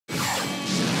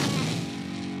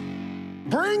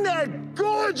Bring that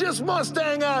gorgeous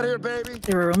Mustang out here, baby!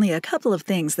 There are only a couple of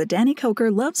things that Danny Koker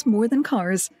loves more than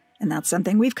cars, and that's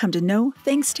something we've come to know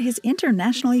thanks to his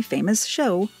internationally famous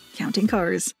show, Counting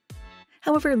Cars.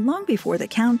 However, long before the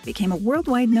Count became a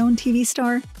worldwide known TV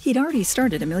star, he'd already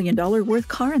started $1 million worth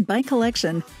car and bike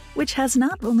collection, which has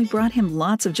not only brought him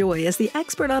lots of joy as the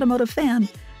expert automotive fan,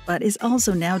 but is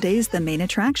also nowadays the main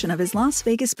attraction of his Las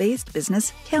Vegas-based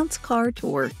business, Count's Car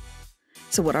Tour.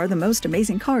 So what are the most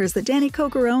amazing cars that Danny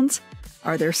Koker owns?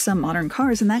 Are there some modern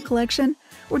cars in that collection?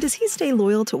 Or does he stay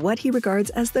loyal to what he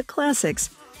regards as the classics?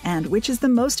 And which is the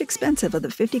most expensive of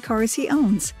the 50 cars he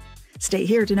owns? Stay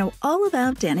here to know all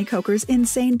about Danny Koker's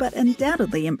insane but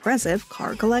undoubtedly impressive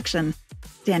car collection.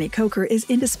 Danny Koker is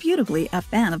indisputably a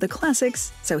fan of the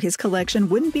classics, so his collection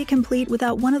wouldn't be complete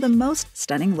without one of the most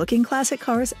stunning-looking classic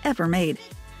cars ever made.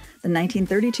 The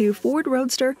 1932 Ford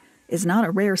Roadster is not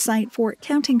a rare sight for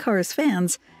Counting Cars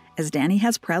fans, as Danny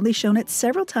has proudly shown it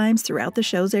several times throughout the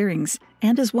show's airings.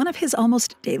 And as one of his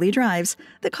almost daily drives,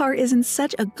 the car is in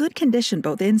such a good condition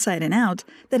both inside and out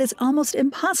that it's almost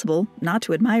impossible not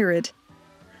to admire it.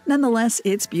 Nonetheless,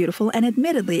 its beautiful and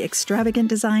admittedly extravagant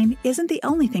design isn't the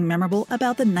only thing memorable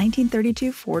about the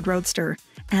 1932 Ford Roadster.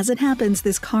 As it happens,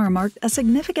 this car marked a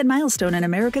significant milestone in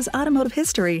America's automotive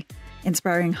history,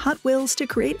 inspiring Hot Wheels to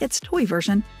create its toy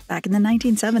version back in the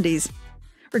 1970s.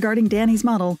 Regarding Danny's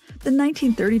model, the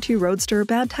 1932 Roadster,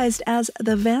 baptized as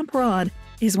the Vamp Rod,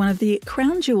 is one of the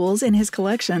crown jewels in his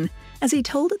collection, as he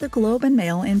told the Globe and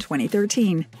Mail in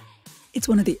 2013. It's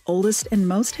one of the oldest and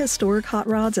most historic hot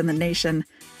rods in the nation.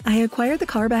 I acquired the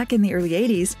car back in the early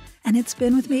 80s, and it's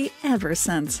been with me ever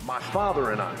since. My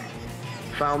father and I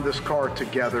found this car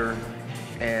together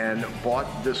and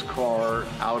bought this car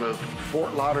out of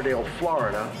Fort Lauderdale,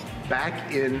 Florida,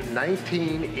 back in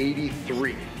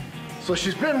 1983. So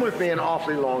she's been with me an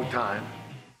awfully long time.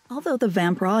 Although the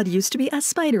Vamp Rod used to be a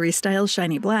spidery-style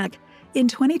shiny black, in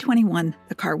 2021,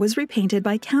 the car was repainted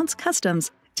by Count's Customs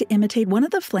to imitate one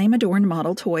of the flame-adorned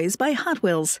model toys by Hot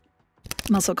Wheels.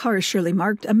 Muscle cars surely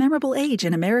marked a memorable age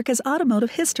in America's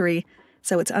automotive history,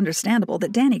 so it's understandable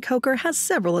that Danny Koker has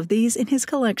several of these in his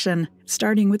collection,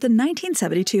 starting with the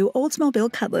 1972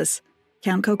 Oldsmobile Cutlass.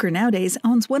 Count Koker nowadays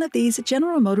owns one of these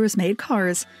General Motors-made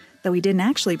cars, though he didn't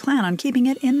actually plan on keeping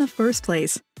it in the first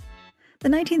place. The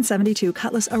 1972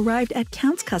 Cutlass arrived at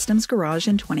Count's Customs garage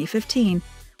in 2015,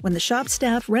 when the shop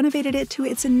staff renovated it to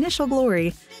its initial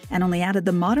glory and only added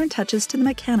the modern touches to the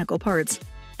mechanical parts.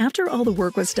 After all the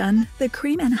work was done, the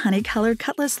cream and honey-colored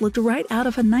Cutlass looked right out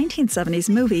of a 1970s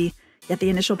movie, yet the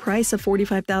initial price of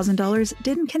 $45,000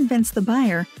 didn't convince the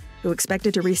buyer, who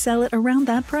expected to resell it around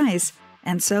that price,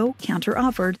 and so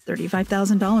counter-offered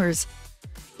 $35,000.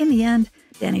 In the end,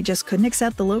 Danny just couldn't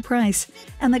accept the low price,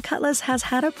 and the Cutlass has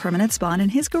had a permanent spot in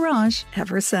his garage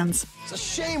ever since. It's a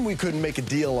shame we couldn't make a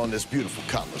deal on this beautiful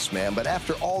Cutlass, man, but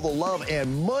after all the love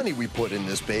and money we put in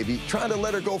this baby, trying to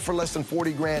let her go for less than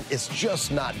 40 grand is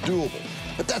just not doable.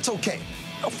 But that's okay.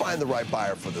 I'll find the right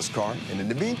buyer for this car, and in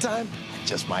the meantime, I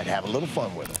just might have a little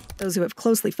fun with her. Those who have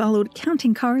closely followed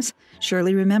Counting Cars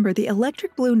surely remember the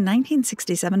electric blue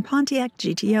 1967 Pontiac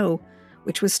GTO,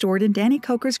 which was stored in Danny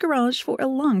Koker's garage for a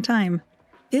long time.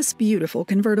 This beautiful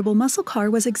convertible muscle car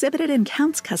was exhibited in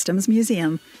Count's Customs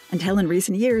Museum, until in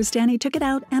recent years Danny took it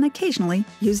out and occasionally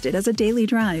used it as a daily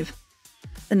drive.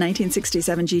 The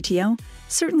 1967 GTO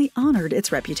certainly honored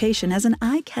its reputation as an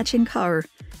eye-catching car,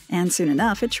 and soon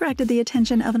enough attracted the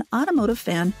attention of an automotive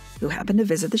fan who happened to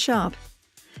visit the shop.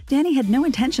 Danny had no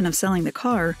intention of selling the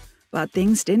car, but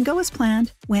things didn't go as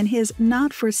planned when his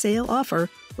not-for-sale offer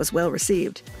was well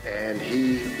received. And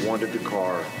he wanted the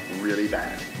car really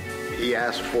bad. He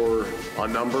asked for a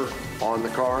number on the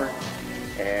car,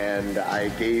 and I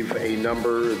gave a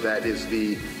number that is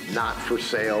the not for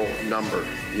sale number.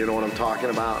 You know what I'm talking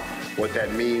about? What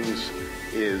that means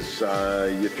is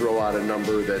you throw out a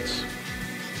number that's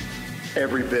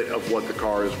every bit of what the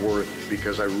car is worth,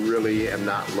 because I really am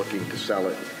not looking to sell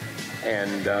it.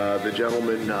 And the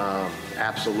gentleman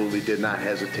absolutely did not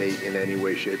hesitate in any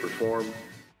way, shape, or form.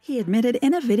 He admitted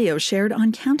in a video shared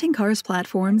on Counting Cars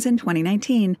platforms in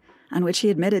 2019, on which he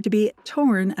admitted to be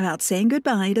torn about saying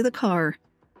goodbye to the car.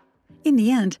 In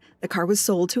the end, the car was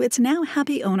sold to its now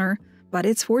happy owner, but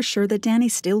it's for sure that Danny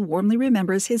still warmly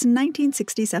remembers his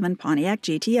 1967 Pontiac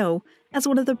GTO as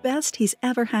one of the best he's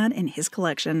ever had in his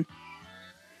collection.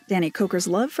 Danny Koker's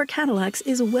love for Cadillacs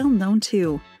is well known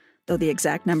too, though the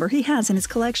exact number he has in his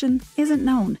collection isn't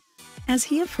known. As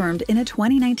he affirmed in a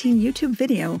 2019 YouTube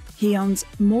video, he owns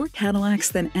more Cadillacs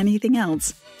than anything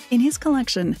else in his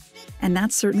collection. And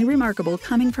that's certainly remarkable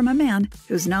coming from a man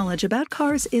whose knowledge about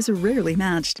cars is rarely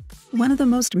matched. One of the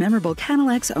most memorable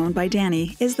Cadillacs owned by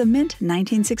Danny is the mint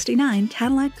 1969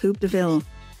 Cadillac Coupe de Ville.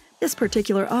 This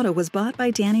particular auto was bought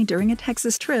by Danny during a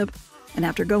Texas trip, and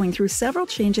after going through several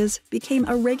changes, became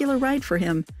a regular ride for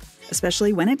him,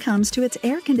 especially when it comes to its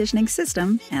air conditioning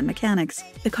system and mechanics.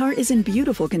 The car is in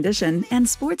beautiful condition and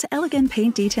sports elegant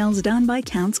paint details done by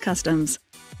Count's Customs.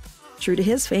 True to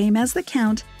his fame as the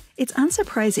Count, it's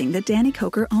unsurprising that Danny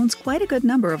Koker owns quite a good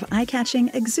number of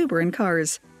eye-catching, exuberant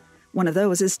cars. One of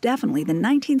those is definitely the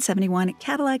 1971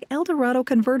 Cadillac Eldorado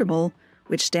convertible,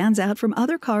 which stands out from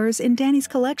other cars in Danny's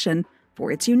collection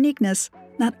for its uniqueness,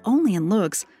 not only in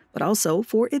looks, but also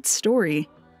for its story.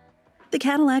 The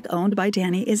Cadillac owned by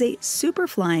Danny is a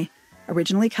Superfly,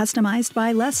 originally customized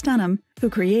by Les Dunham, who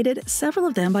created several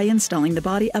of them by installing the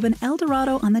body of an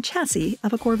Eldorado on the chassis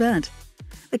of a Corvette.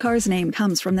 The car's name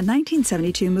comes from the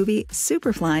 1972 movie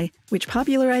Superfly, which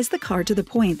popularized the car to the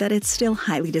point that it's still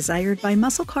highly desired by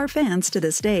muscle car fans to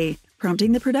this day,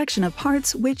 prompting the production of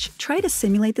parts which try to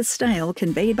simulate the style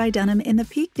conveyed by Dunham in the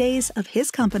peak days of his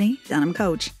company, Dunham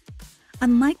Coach.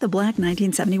 Unlike the black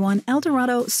 1971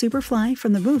 Eldorado Superfly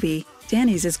from the movie,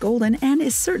 Danny's is golden and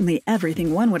is certainly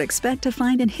everything one would expect to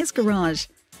find in his garage.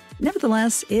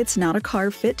 Nevertheless, it's not a car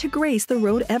fit to grace the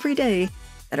road every day,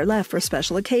 better left for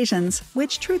special occasions,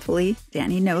 which, truthfully,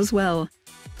 Danny knows well.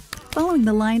 Following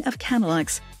the line of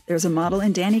Cadillacs, there's a model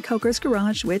in Danny Koker's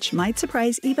garage which might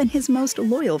surprise even his most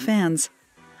loyal fans.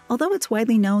 Although it's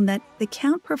widely known that the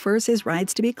Count prefers his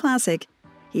rides to be classic,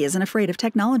 he isn't afraid of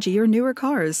technology or newer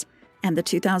cars, and the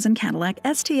 2000 Cadillac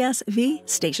STS-V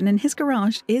stationed in his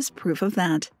garage is proof of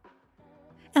that.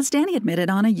 As Danny admitted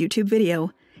on a YouTube video,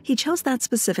 he chose that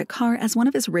specific car as one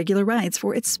of his regular rides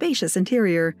for its spacious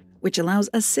interior, which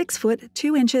allows a 6 foot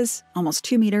 2 inches, almost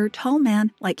 2 meter tall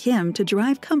man like him to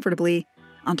drive comfortably,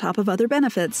 on top of other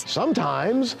benefits.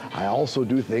 Sometimes I also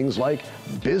do things like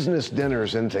business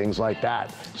dinners and things like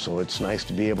that. So it's nice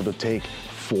to be able to take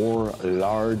 4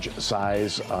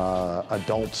 large-size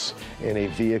adults in a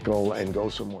vehicle and go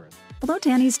somewhere. Although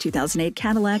Danny's 2008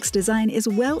 Cadillac's design is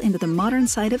well into the modern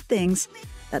side of things,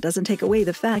 that doesn't take away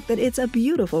the fact that it's a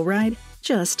beautiful ride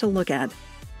just to look at.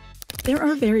 There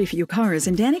are very few cars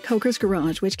in Danny Koker's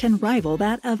garage which can rival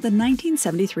that of the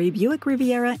 1973 Buick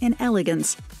Riviera in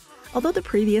elegance. Although the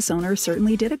previous owner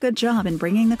certainly did a good job in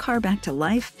bringing the car back to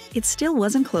life, it still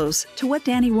wasn't close to what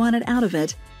Danny wanted out of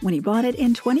it when he bought it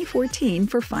in 2014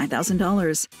 for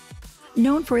 $5,000.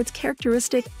 Known for its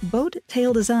characteristic boat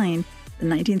tail design, the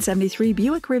 1973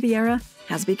 Buick Riviera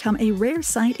has become a rare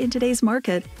sight in today's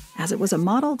market, as it was a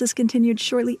model discontinued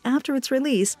shortly after its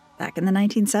release back in the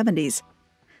 1970s.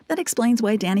 That explains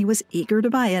why Danny was eager to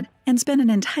buy it and spent an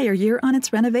entire year on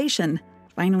its renovation,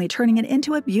 finally turning it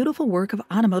into a beautiful work of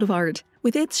automotive art,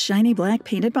 with its shiny black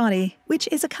painted body, which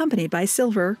is accompanied by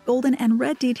silver, golden, and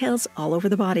red details all over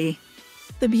the body.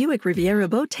 The Buick Riviera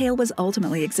boat tail was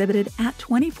ultimately exhibited at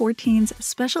 2014's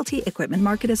Specialty Equipment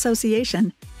Market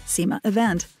Association (SEMA)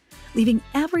 event, leaving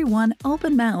everyone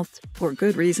open-mouthed for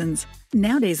good reasons.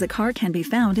 Nowadays, the car can be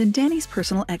found in Danny's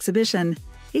personal exhibition.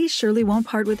 He surely won't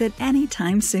part with it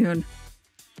anytime soon.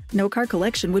 No car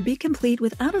collection would be complete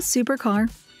without a supercar,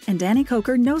 and Danny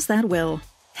Koker knows that well.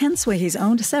 Hence why he's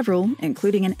owned several,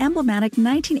 including an emblematic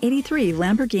 1983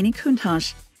 Lamborghini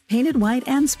Countach. Painted white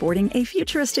and sporting a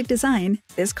futuristic design,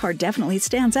 this car definitely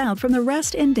stands out from the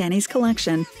rest in Danny's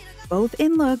collection, both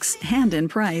in looks and in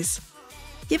price.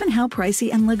 Given how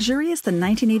pricey and luxurious the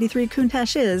 1983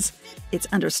 Countach is, it's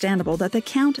understandable that the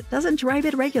Count doesn't drive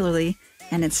it regularly,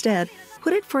 and instead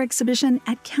put it for exhibition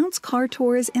at Count's Car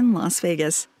Tours in Las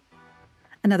Vegas.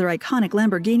 Another iconic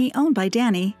Lamborghini owned by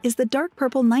Danny is the dark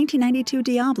purple 1992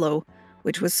 Diablo,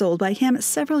 which was sold by him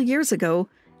several years ago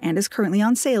and is currently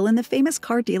on sale in the famous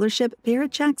car dealership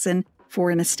Barrett-Jackson for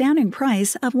an astounding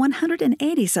price of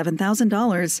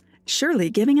 $187,000, surely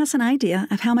giving us an idea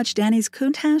of how much Danny's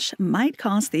Countach might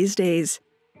cost these days.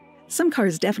 Some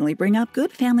cars definitely bring up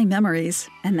good family memories,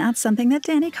 and that's something that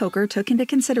Danny Koker took into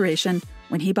consideration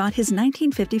when he bought his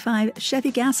 1955 Chevy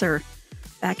Gasser.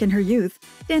 Back in her youth,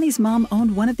 Danny's mom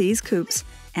owned one of these coupes,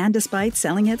 and despite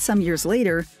selling it some years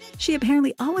later, she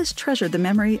apparently always treasured the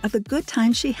memory of the good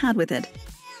times she had with it.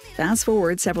 Fast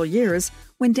forward several years,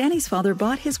 when Danny's father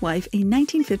bought his wife a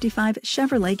 1955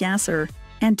 Chevrolet Gasser,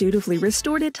 and dutifully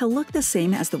restored it to look the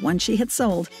same as the one she had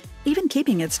sold, even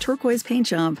keeping its turquoise paint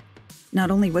job. Not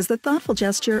only was the thoughtful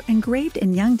gesture engraved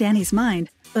in young Danny's mind,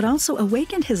 but also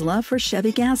awakened his love for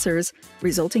Chevy gassers,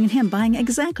 resulting in him buying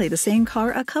exactly the same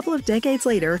car a couple of decades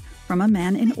later from a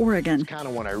man in Oregon. Kind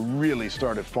of when I really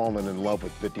started falling in love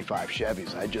with 55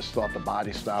 Chevys. I just thought the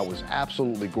body style was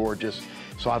absolutely gorgeous.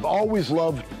 So I've always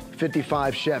loved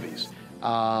 55 Chevys.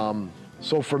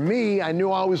 So for me, I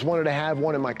knew I always wanted to have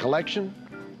one in my collection.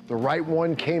 The right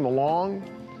one came along.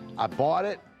 I bought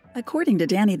it. According to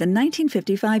Danny, the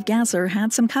 1955 Gasser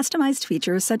had some customized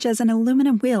features such as an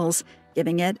aluminum wheels,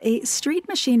 giving it a street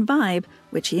machine vibe,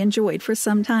 which he enjoyed for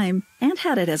some time, and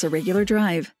had it as a regular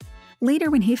drive. Later,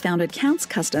 when he founded Count's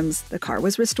Customs, the car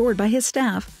was restored by his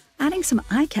staff, adding some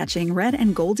eye-catching red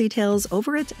and gold details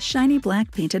over its shiny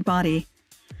black painted body.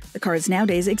 The car is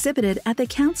nowadays exhibited at the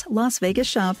Count's Las Vegas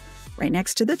shop, right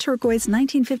next to the turquoise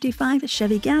 1955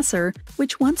 Chevy Gasser,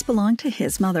 which once belonged to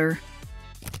his mother.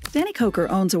 Danny Koker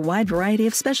owns a wide variety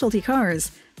of specialty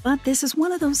cars, but this is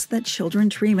one of those that children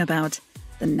dream about.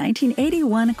 The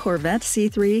 1981 Corvette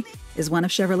C3 is one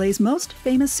of Chevrolet's most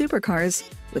famous supercars,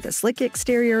 with a slick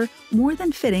exterior more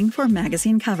than fitting for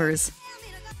magazine covers.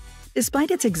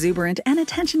 Despite its exuberant and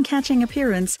attention-catching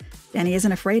appearance, Danny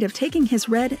isn't afraid of taking his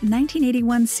red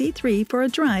 1981 C3 for a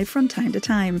drive from time to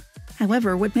time.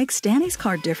 However, what makes Danny's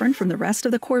car different from the rest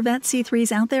of the Corvette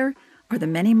C3s out there are the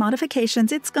many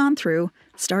modifications it's gone through,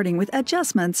 starting with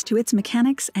adjustments to its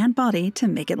mechanics and body to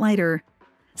make it lighter.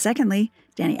 Secondly,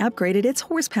 Danny upgraded its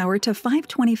horsepower to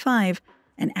 525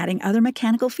 and adding other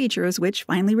mechanical features which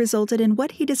finally resulted in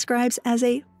what he describes as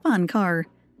a fun car.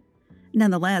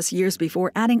 Nonetheless, years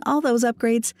before adding all those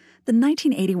upgrades, the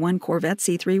 1981 Corvette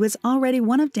C3 was already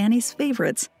one of Danny's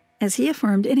favorites. As he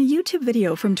affirmed in a YouTube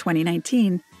video from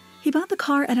 2019, he bought the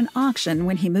car at an auction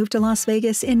when he moved to Las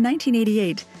Vegas in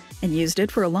 1988 and used it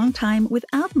for a long time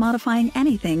without modifying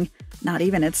anything, not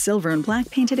even its silver and black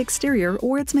painted exterior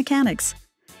or its mechanics.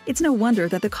 It's no wonder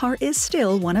that the car is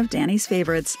still one of Danny's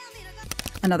favorites.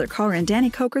 Another car in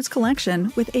Danny Koker's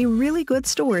collection with a really good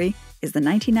story is the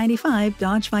 1995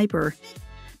 Dodge Viper.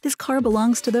 This car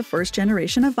belongs to the first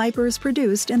generation of Vipers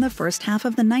produced in the first half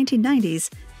of the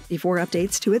 1990s, before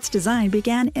updates to its design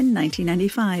began in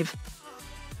 1995.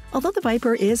 Although the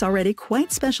Viper is already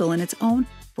quite special in its own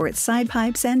for its side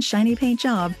pipes and shiny paint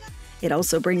job, it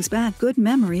also brings back good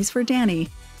memories for Danny.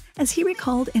 As he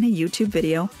recalled in a YouTube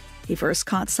video, he first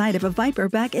caught sight of a Viper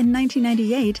back in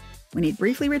 1998 when he'd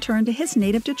briefly returned to his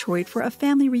native Detroit for a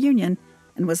family reunion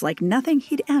and was like nothing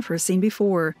he'd ever seen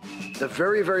before. The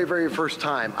very first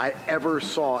time I ever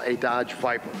saw a Dodge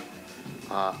Viper,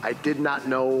 I did not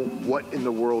know what in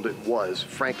the world it was.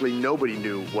 Frankly, nobody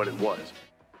knew what it was.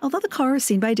 Although the car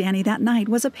seen by Danny that night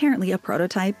was apparently a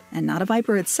prototype and not a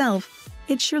Viper itself,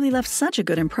 it surely left such a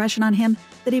good impression on him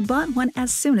that he bought one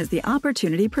as soon as the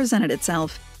opportunity presented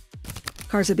itself.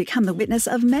 Cars have become the witness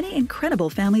of many incredible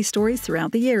family stories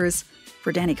throughout the years.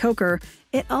 For Danny Koker,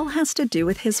 it all has to do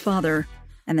with his father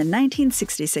and the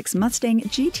 1966 Mustang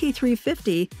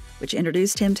GT350, which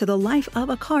introduced him to the life of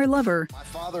a car lover. My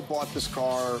father bought this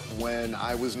car when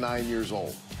I was 9 years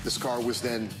old. This car was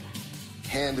then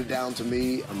handed down to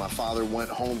me, and my father went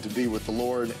home to be with the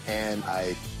Lord, and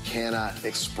I cannot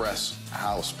express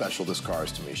how special this car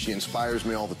is to me. She inspires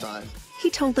me all the time. He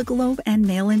told the Globe and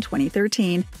Mail in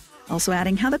 2013, also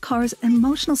adding how the car's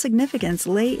emotional significance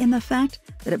lay in the fact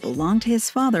that it belonged to his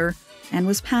father and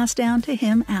was passed down to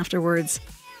him afterwards.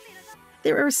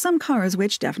 There are some cars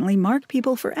which definitely mark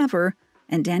people forever,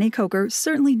 and Danny Koker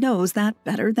certainly knows that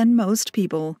better than most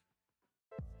people.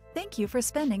 Thank you for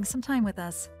spending some time with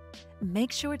us.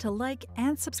 Make sure to like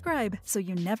and subscribe so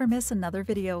you never miss another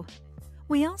video.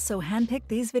 We also handpick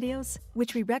these videos,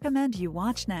 which we recommend you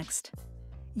watch next.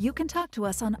 You can talk to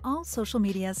us on all social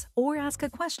medias or ask a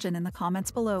question in the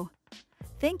comments below.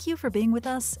 Thank you for being with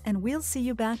us, and we'll see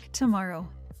you back tomorrow.